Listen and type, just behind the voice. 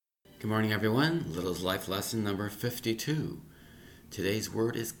Good morning, everyone. Little's Life lesson number 52. Today's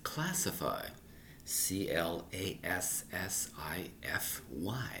word is classify. C-L-A-S-S-I-F-Y.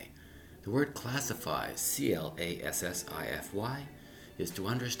 The word classify, C-L-A-S-S-I-F-Y, is to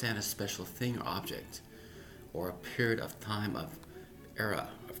understand a special thing or object, or a period of time era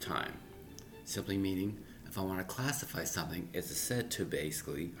of time. Simply meaning, if I want to classify something, it's said to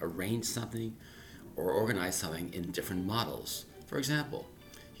basically arrange something or organize something in different models. For example,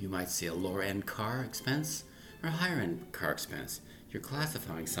 you might see a lower-end car expense or a higher-end car expense. You're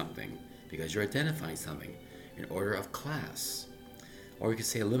classifying something because you're identifying something in order of class. Or you could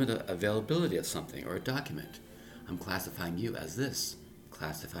say a limited availability of something or a document. I'm classifying you as this,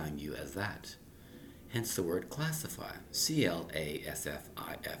 classifying you as that. Hence the word classify, C-L-A-S-F-I-F-Y.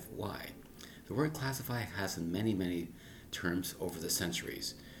 The word classify has many, many terms over the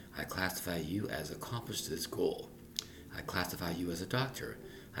centuries. I classify you as accomplished to this goal. I classify you as a doctor.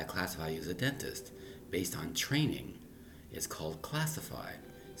 I classify you as a dentist. Based on training, it's called classify.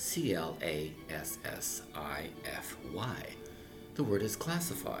 C-L-A-S-S-I-F-Y. The word is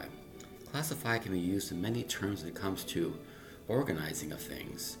classify. Classify can be used in many terms when it comes to organizing of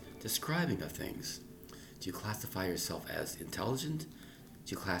things, describing of things. Do you classify yourself as intelligent?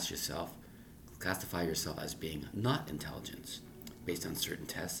 Do you classify yourself as being not intelligent based on certain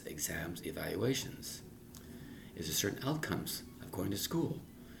tests, exams, evaluations? Is there certain outcomes of going to school?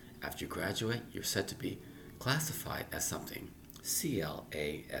 After you graduate, you're said to be classified as something.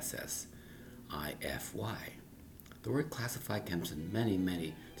 C-L-A-S-S-I-F-Y. The word classify comes in many,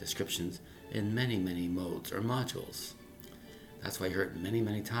 many descriptions in many, many modes or modules. That's why you heard many,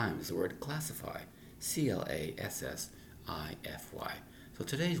 many times the word classify. C-L-A-S-S-I-F-Y. So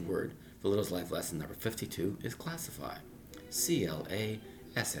today's word for Little's Life lesson number 52 is classify. C-L-A-S-S-I-F-Y.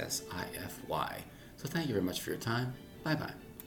 So thank you very much for your time. Bye-bye.